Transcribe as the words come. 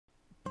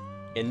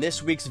In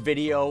this week's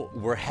video,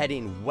 we're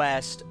heading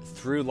west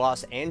through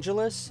Los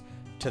Angeles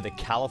to the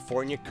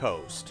California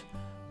coast.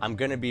 I'm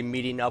gonna be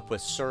meeting up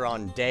with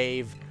Surron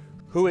Dave,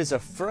 who is a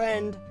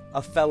friend,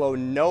 a fellow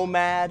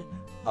nomad,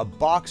 a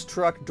box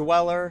truck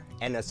dweller,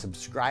 and a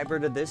subscriber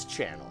to this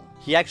channel.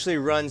 He actually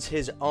runs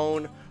his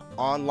own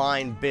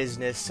online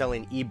business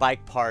selling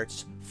e-bike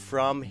parts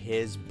from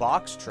his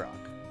box truck.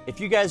 If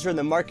you guys are in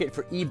the market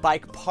for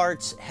e-bike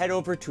parts, head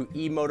over to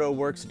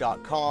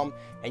emotoworks.com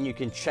and you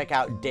can check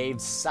out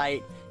Dave's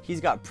site.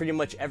 He's got pretty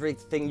much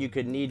everything you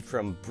could need,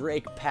 from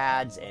brake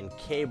pads and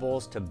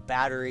cables to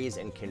batteries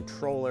and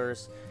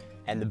controllers.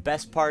 And the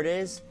best part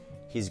is,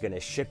 he's gonna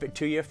ship it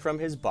to you from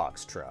his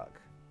box truck.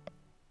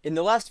 In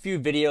the last few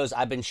videos,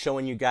 I've been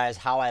showing you guys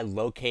how I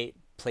locate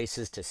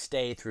places to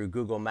stay through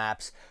Google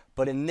Maps.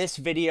 But in this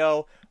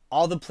video,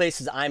 all the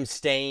places I'm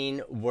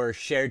staying were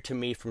shared to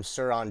me from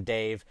Surron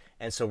Dave,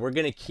 and so we're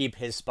gonna keep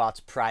his spots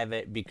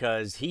private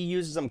because he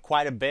uses them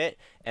quite a bit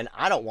and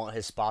I don't want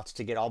his spots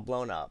to get all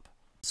blown up.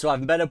 So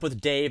I've met up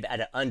with Dave at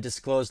an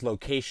undisclosed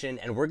location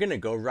and we're gonna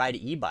go ride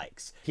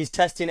e-bikes. He's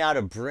testing out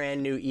a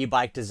brand new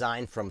e-bike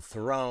design from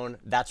Surron.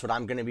 That's what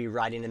I'm gonna be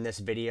riding in this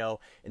video,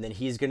 and then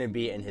he's gonna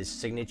be in his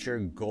signature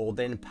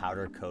golden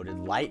powder coated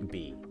light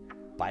bee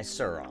by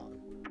Surron.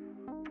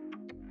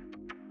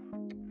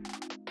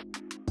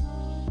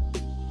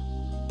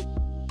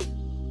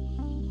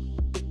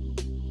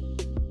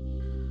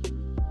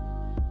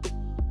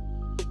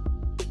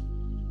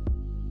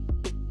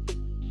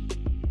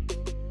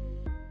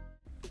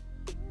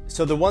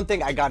 So the one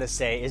thing I gotta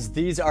say is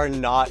these are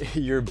not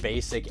your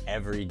basic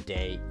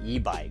everyday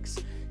e-bikes.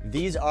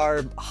 These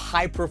are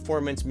high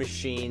performance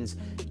machines.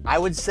 I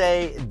would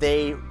say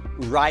they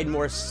ride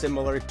more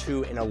similar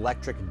to an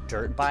electric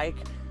dirt bike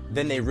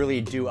than they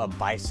really do a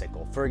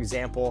bicycle. For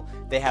example,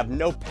 they have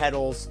no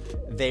pedals,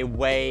 they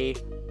weigh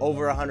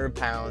over 100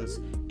 pounds,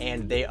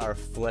 and they are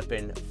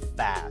flipping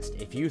fast.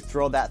 If you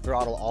throw that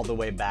throttle all the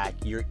way back,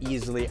 you're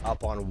easily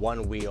up on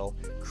one wheel,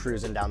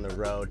 cruising down the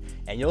road.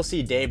 And you'll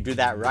see Dave do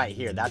that right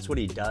here. That's what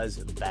he does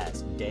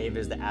best. Dave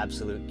is the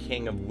absolute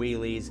king of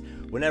wheelies.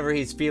 Whenever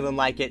he's feeling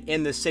like it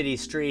in the city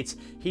streets,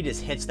 he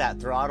just hits that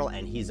throttle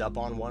and he's up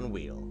on one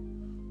wheel.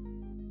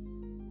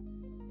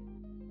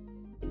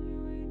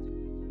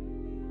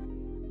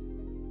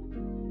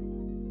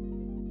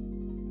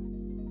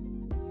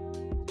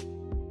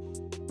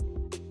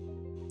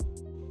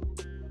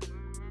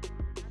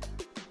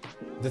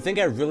 The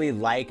thing I really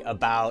like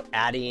about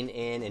adding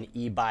in an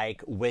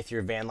e-bike with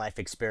your van life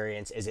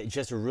experience is it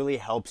just really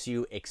helps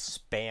you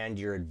expand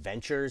your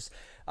adventures.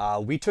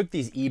 We took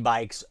these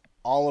e-bikes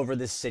all over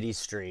the city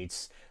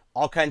streets,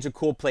 all kinds of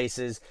cool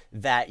places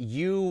that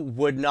you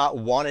would not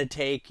want to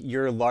take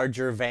your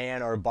larger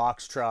van or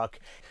box truck.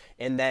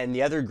 And then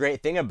the other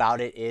great thing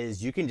about it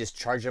is you can just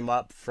charge them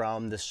up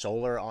from the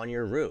solar on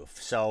your roof.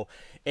 So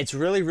it's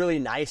really, really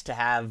nice to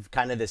have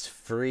kind of this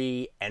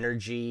free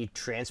energy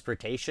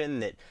transportation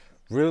that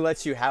really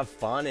lets you have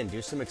fun and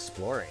do some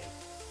exploring.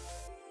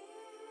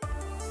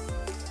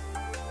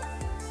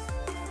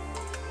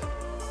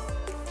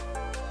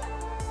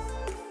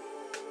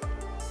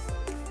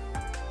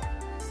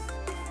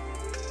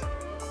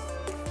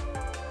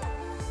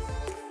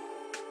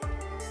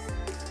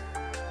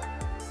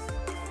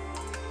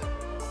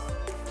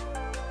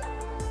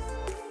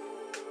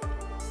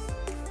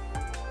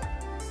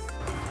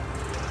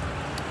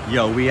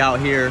 Yo, we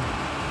out here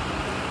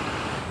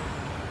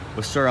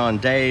with Surron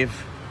Dave.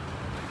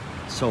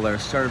 Solar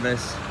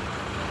service.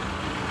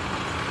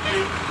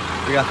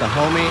 We got the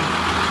homie.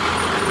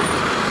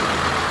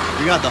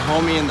 We got the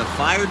homie in the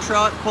fire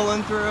truck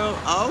pulling through.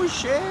 Oh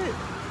shit.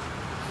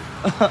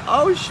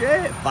 Oh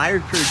shit. Fire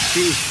crew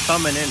chief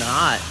coming in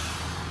hot.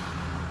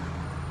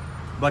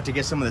 About to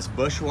get some of this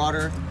bush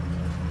water.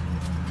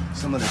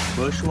 Some of this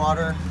bush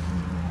water.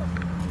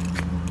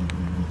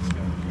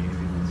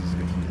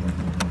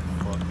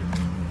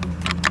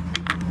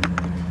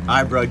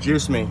 Alright bro,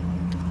 juice me.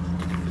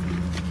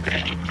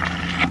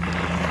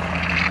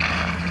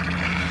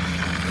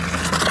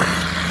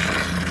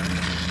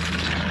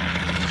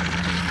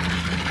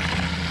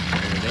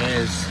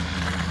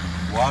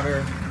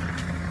 Water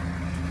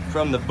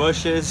from the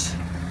bushes.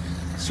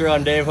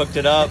 Surron Dave hooked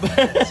it up.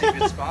 It's a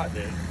good spot,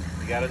 dude.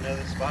 You gotta know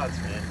the spots,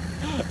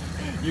 man.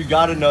 You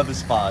gotta know the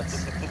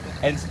spots.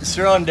 And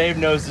Surron Dave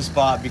knows the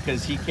spot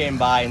because he came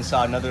by and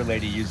saw another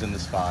lady using the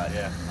spot.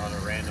 Yeah, on a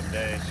random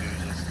day, she was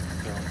just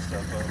filling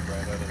stuff up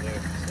right out of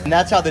there. So. And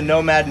that's how the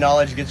nomad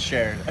knowledge gets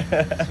shared.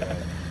 That's right.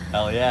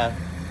 Hell yeah.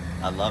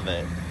 I love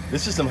it.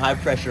 This is some high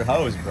pressure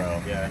hose,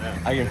 bro. Yeah, I know.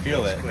 I can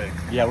feel it. Quick.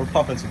 Yeah, we're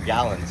pumping some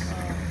gallons.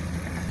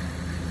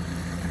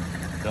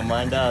 Don't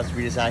mind us,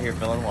 we just out here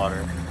filling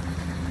water.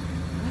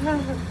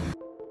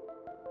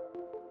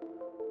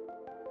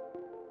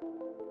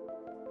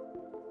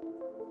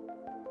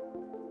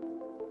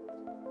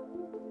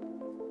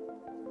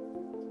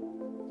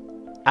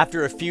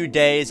 After a few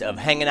days of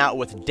hanging out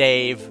with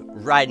Dave,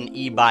 riding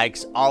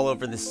e-bikes all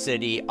over the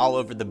city, all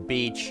over the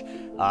beach,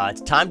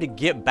 it's time to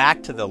get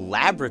back to the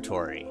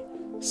laboratory.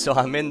 So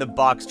I'm in the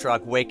box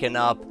truck waking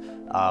up.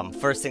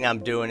 First thing I'm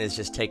doing is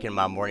just taking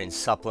my morning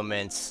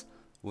supplements,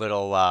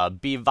 little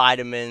B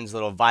vitamins,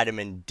 little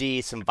vitamin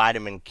D, some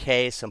vitamin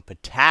K, some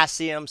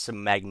potassium,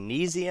 some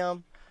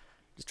magnesium.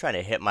 Just trying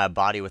to hit my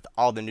body with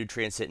all the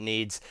nutrients it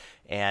needs.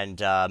 And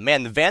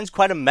man, the van's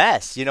quite a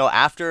mess. You know,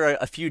 after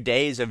a few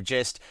days of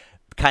just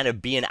kind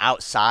of being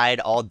outside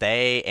all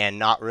day and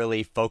not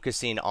really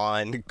focusing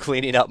on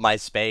cleaning up my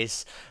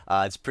space,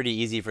 it's pretty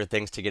easy for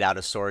things to get out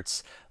of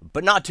sorts,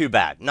 but not too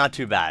bad, not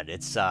too bad.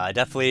 It's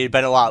definitely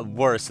been a lot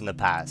worse in the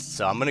past.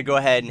 So I'm gonna go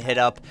ahead and hit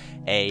up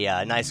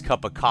a nice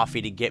cup of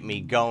coffee to get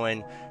me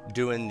going,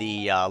 doing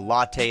the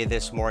latte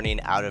this morning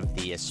out of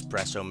the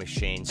espresso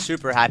machine.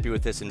 Super happy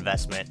with this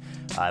investment.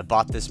 I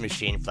bought this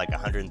machine for like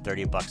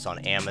 130 bucks on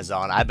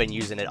Amazon. I've been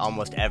using it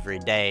almost every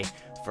day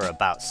for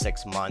about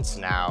 6 months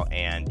now,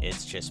 and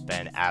it's just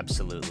been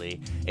absolutely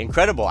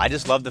incredible. I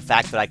just love the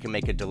fact that I can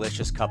make a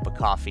delicious cup of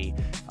coffee.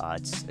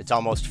 It's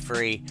almost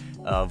free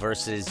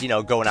versus, you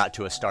know, going out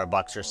to a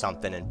Starbucks or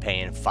something and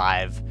paying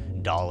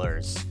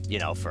 $5, you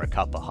know, for a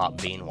cup of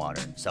hot bean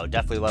water. So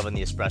definitely loving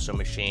the espresso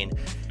machine.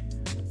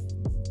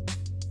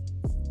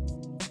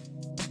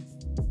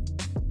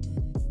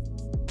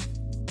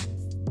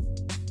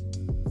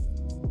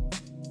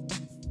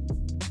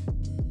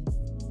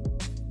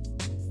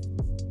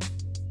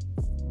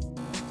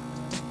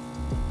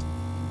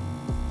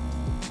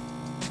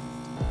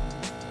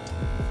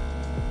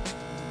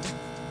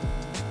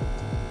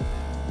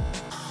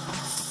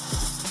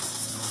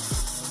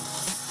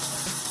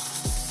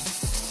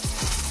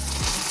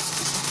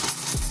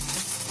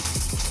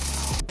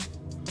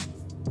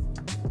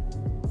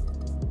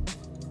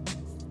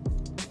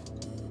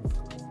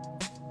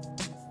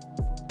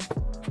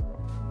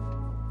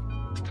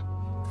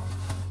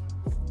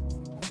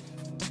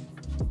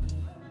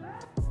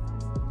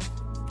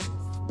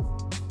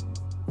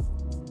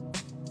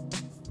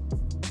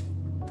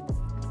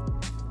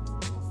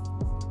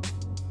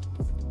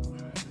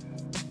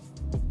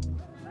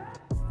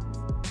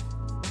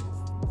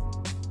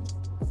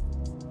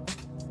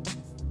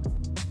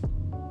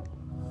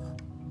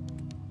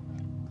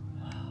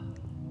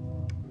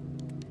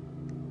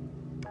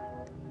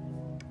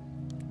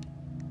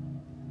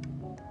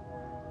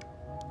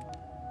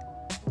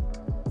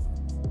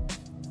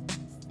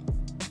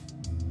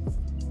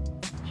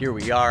 Here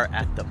we are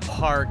at the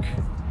park,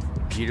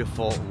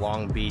 beautiful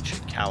Long Beach,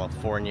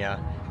 California.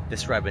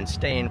 This is where I've been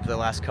staying for the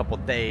last couple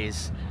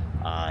days.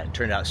 It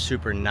turned out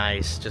super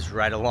nice, just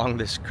right along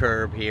this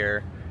curb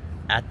here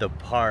at the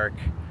park.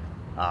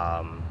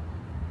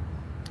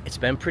 It's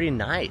been pretty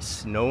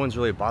nice. No one's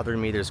really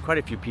bothering me. There's quite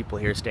a few people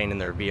here staying in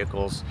their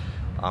vehicles.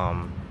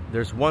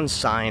 There's one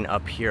sign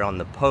up here on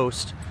the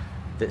post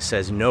that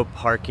says no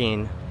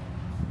parking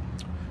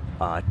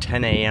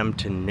 10 a.m.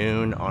 to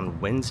noon on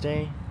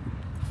Wednesday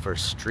for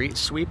street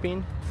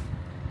sweeping,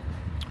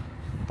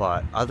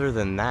 but other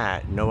than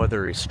that, no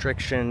other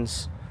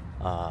restrictions.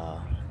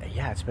 Yeah,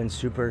 it's been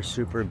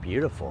super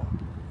beautiful.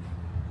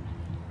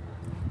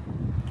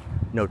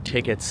 No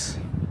tickets,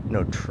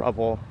 no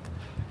trouble,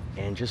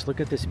 and just look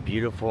at this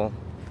beautiful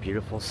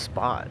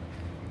spot.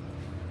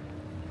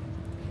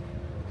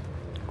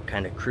 We'll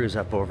kind of cruise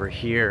up over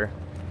here,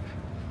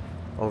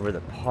 over the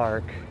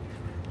park.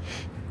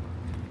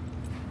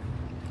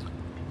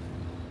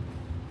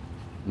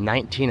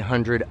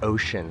 1900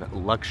 Ocean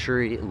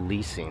luxury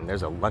leasing.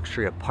 There's a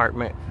luxury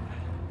apartment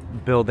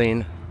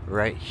building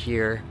right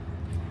here,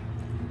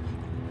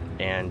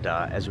 and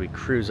as we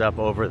cruise up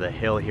over the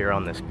hill here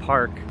on this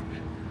park,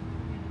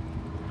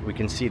 we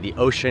can see the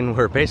ocean.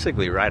 We're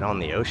basically right on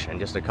the ocean,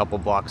 just a couple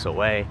blocks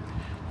away.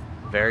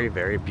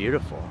 Very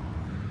beautiful.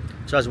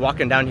 So I was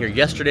walking down here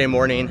yesterday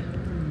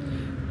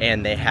morning,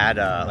 and they had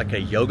like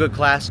a yoga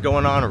class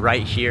going on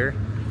right here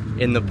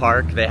in the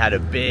park. They had a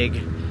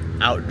big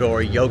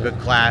outdoor yoga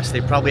class.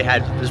 There's probably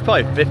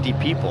 50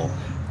 people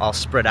all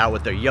spread out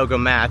with their yoga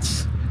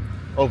mats,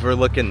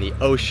 overlooking the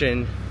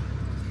ocean,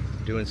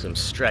 doing some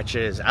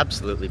stretches.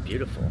 Absolutely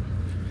beautiful.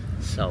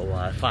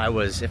 So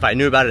if I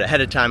knew about it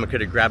ahead of time, I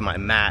could have grabbed my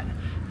mat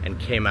and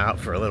came out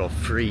for a little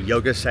free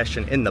yoga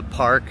session in the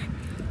park.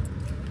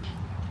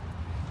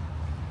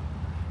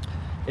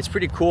 It's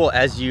pretty cool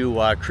as you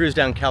cruise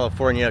down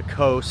California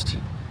coast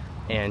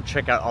and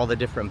check out all the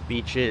different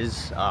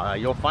beaches.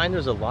 You'll find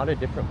there's a lot of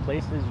different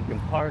places you can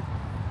park,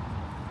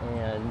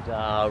 and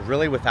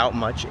really without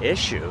much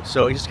issue.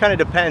 So it just kind of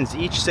depends.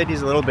 Each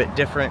city's a little bit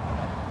different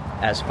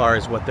as far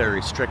as what their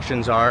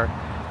restrictions are.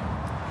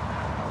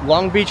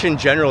 Long Beach in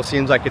general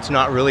seems like it's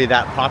not really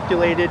that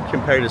populated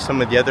compared to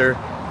some of the other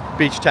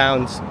beach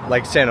towns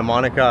like Santa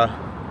Monica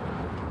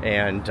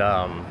and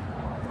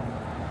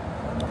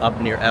up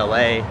near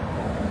LA.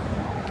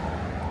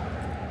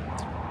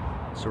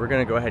 So we're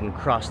gonna go ahead and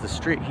cross the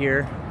street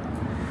here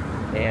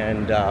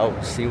and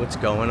see what's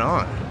going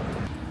on.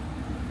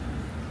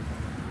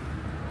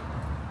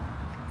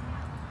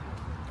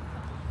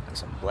 Got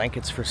some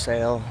blankets for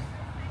sale.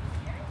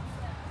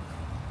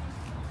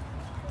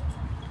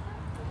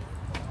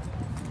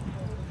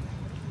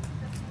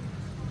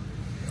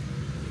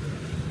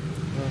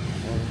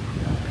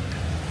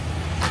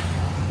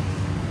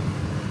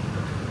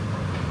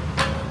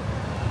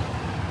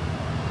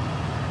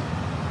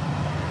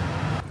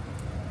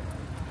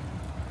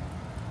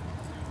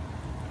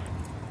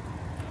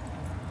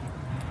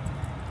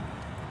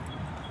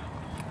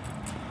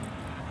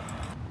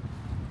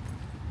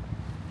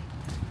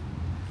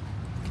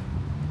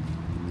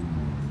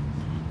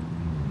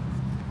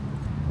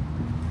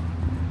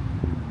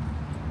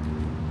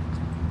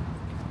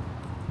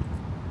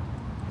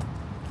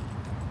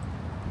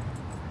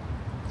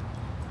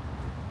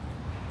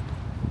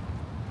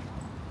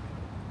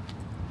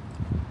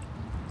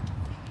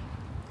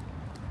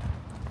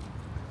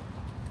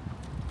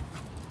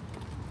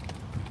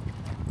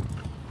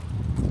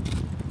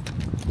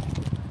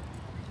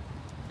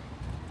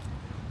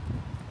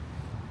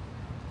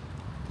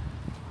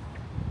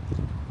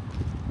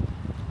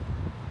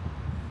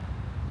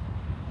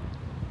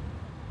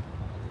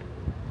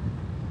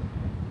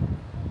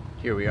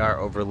 Here we are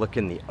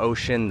overlooking the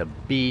ocean, the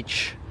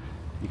beach.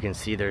 You can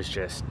see there's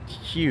just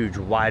huge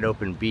wide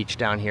open beach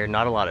down here.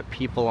 Not a lot of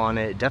people on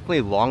it.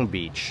 Definitely Long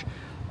Beach.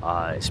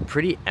 It's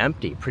pretty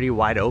empty, pretty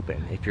wide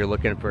open. If you're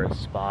looking for a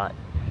spot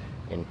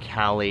in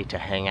Cali to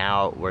hang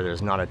out where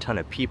there's not a ton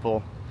of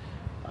people,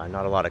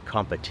 not a lot of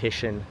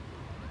competition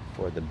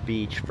for the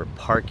beach, for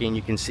parking.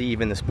 You can see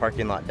even this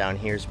parking lot down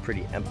here is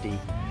pretty empty.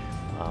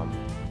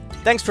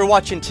 Thanks for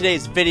watching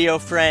today's video,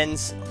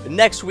 friends.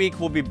 Next week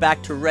we'll be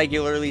back to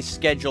regularly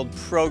scheduled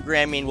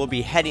programming. We'll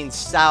be heading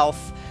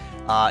south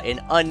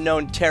in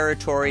unknown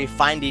territory,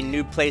 finding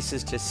new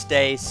places to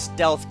stay,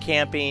 stealth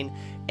camping,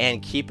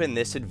 and keeping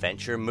this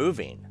adventure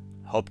moving.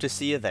 Hope to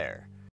see you there.